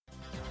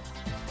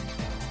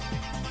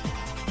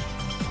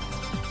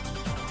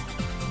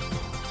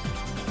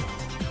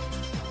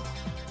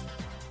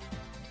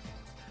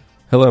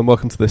Hello and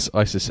welcome to this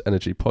ICIS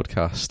Energy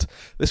podcast.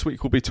 This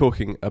week we'll be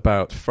talking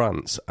about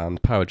France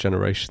and power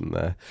generation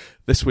there.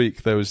 This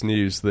week there was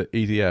news that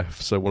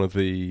EDF, so one of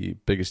the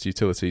biggest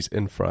utilities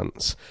in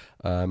France,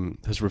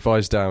 has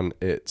revised down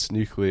its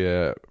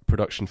nuclear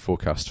production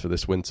forecast for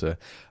this winter,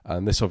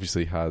 and this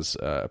obviously has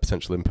a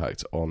potential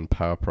impact on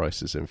power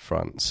prices in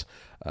France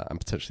and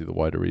potentially the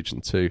wider region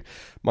too.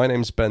 My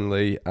name's Ben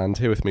Lee, and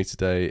here with me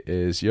today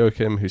is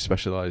Joachim, who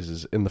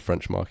specialises in the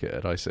French market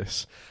at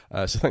ICIS.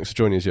 So thanks for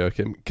joining us,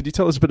 Joachim. Could you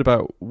tell us a bit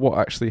about what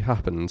actually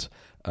happened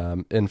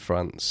in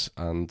France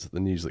and the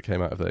news that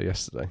came out of there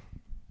yesterday?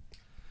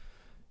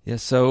 Yeah,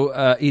 so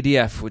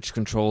EDF, which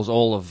controls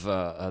all of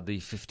the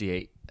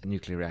 58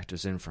 nuclear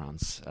reactors in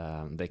France,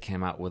 they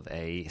came out with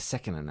a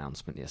second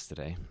announcement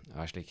yesterday. It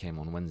actually came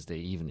on Wednesday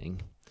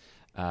evening,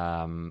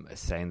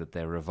 saying that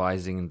they're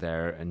revising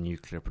their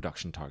nuclear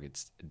production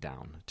targets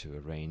down to a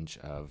range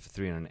of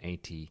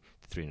 380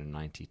 to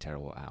 390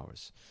 terawatt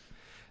hours.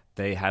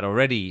 They had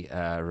already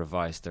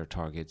revised their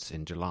targets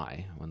in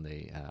July when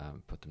they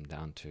put them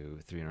down to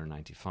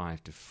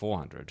 395 to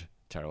 400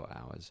 terawatt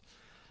hours.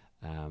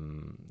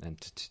 And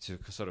to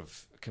sort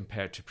of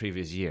compare to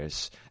previous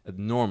years,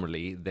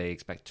 normally they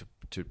expect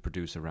to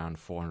produce around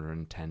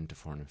 410 to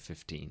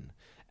 415,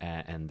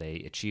 and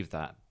they achieved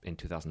that in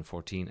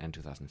 2014 and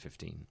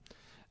 2015.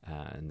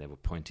 And they were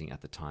pointing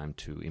at the time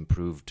to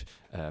improved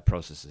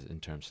processes in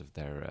terms of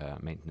their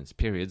maintenance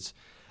periods.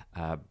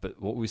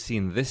 But what we've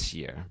seen this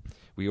year,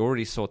 we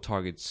already saw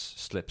targets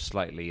slip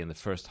slightly in the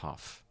first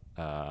half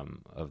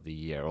of the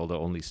year,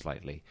 although only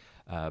slightly.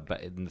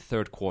 But in the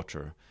third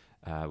quarter,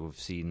 we've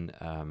seen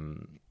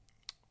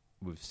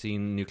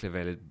nuclear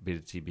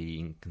availability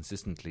being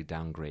consistently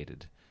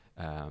downgraded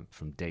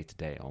from day to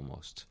day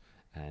almost,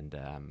 and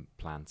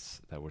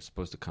plants that were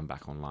supposed to come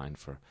back online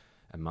for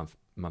a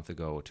month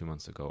ago or 2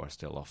 months ago are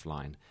still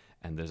offline.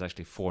 And there's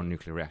actually 4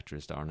 nuclear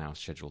reactors that are now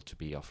scheduled to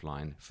be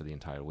offline for the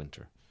entire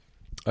winter.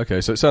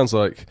 Okay, so it sounds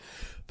like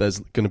there's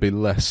going to be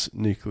less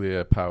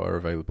nuclear power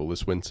available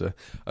this winter.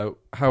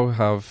 How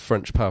have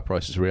French power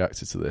prices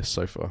reacted to this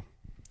so far?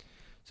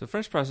 So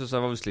French prices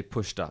have obviously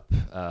pushed up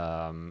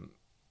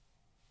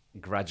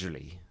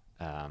gradually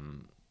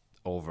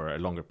over a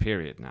longer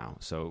period now.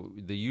 So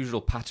the usual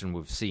pattern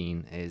we've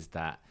seen is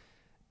that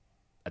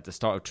at the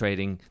start of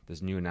trading,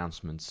 there's new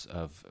announcements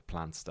of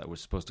plants that were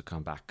supposed to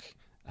come back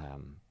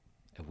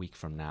a week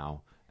from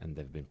now, and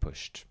they've been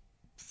pushed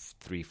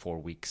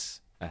 3-4 weeks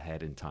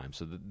ahead in time.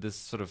 So this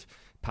sort of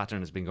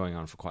pattern has been going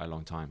on for quite a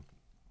long time.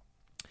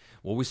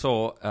 What we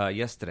saw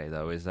yesterday,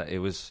 though, is that it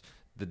was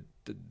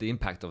the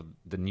impact of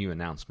the new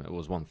announcement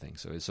was one thing.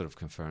 So it sort of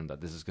confirmed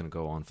that this is going to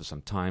go on for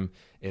some time.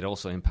 It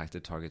also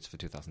impacted targets for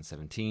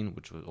 2017,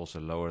 which was also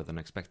lower than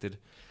expected.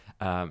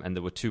 And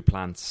there were 2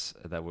 plants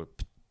that were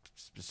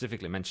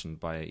specifically mentioned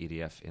by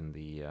EDF in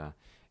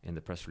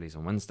the press release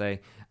on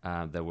Wednesday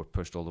that were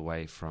pushed all the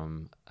way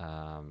from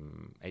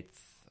 8th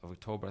of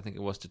October, I think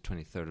it was, to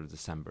 23rd of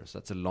December. So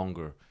that's a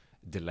longer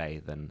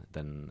delay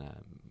than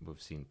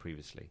we've seen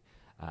previously.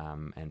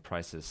 And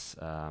prices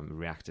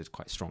reacted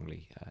quite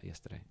strongly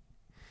yesterday.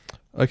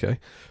 Okay.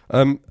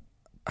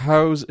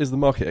 How is the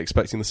market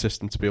expecting the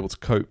system to be able to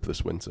cope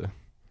this winter?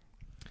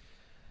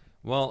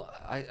 Well,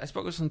 I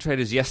spoke with some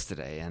traders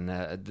yesterday, and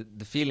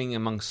the feeling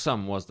among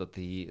some was that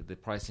the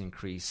price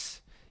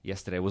increase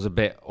yesterday was a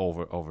bit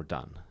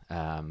overdone,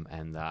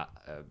 and that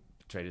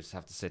traders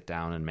have to sit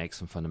down and make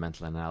some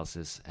fundamental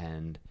analysis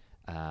and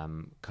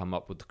come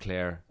up with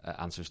clear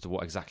answers to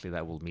what exactly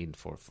that will mean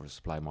for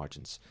supply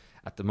margins.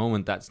 At the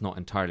moment, that's not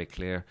entirely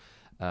clear.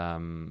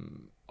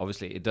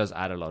 Obviously, it does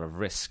add a lot of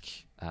risk,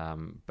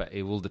 but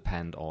it will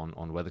depend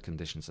on weather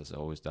conditions, as it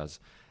always does.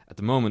 At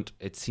the moment,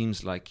 it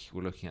seems like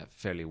we're looking at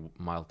fairly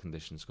mild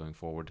conditions going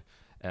forward.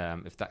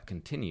 If that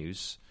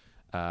continues,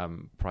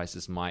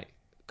 prices might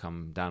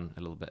come down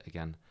a little bit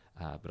again,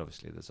 but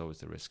obviously there's always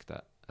the risk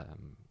that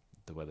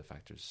the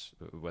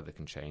weather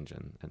can change,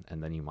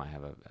 and then you might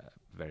have a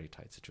very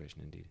tight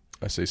situation indeed.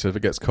 I see. So if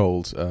it gets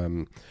cold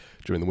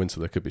during the winter,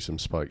 there could be some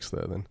spikes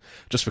there then.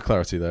 Just for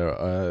clarity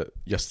there,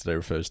 yesterday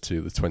refers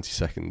to the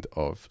 22nd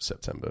of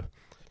September.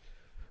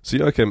 So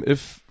Joachim,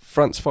 if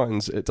France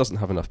finds it doesn't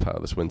have enough power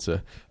this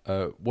winter,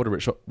 what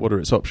are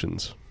its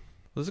options?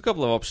 There's a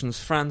couple of options.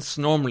 France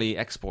normally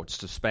exports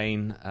to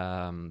Spain,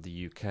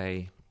 the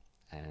UK,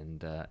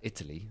 and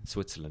Italy,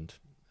 Switzerland,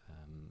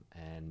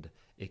 and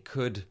it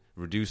could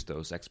reduce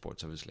those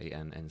exports, obviously,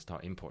 and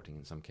start importing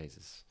in some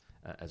cases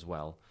as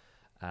well.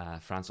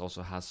 France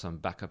also has some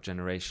backup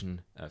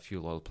generation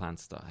fuel oil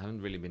plants that haven't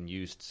really been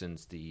used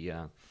since the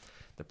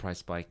price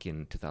spike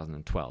in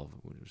 2012,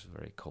 which was a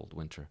very cold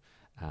winter.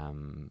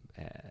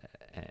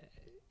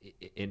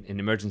 In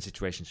emergent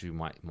situations, we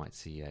might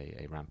see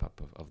a ramp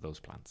up of those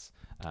plants,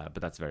 but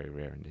that's very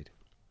rare indeed.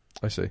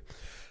 I see.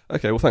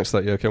 Okay, well, thanks for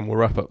that, Joachim. We'll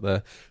wrap up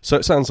there. So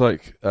it sounds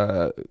like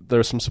there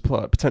are some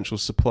potential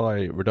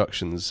supply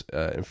reductions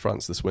in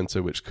France this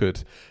winter, which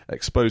could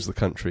expose the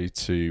country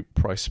to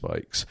price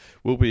spikes.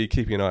 We'll be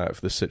keeping an eye out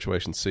for this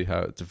situation to see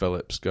how it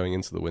develops going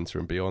into the winter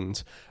and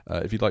beyond.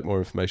 If you'd like more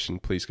information,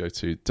 please go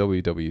to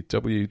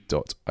www.isis.com.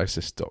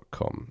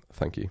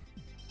 Thank you.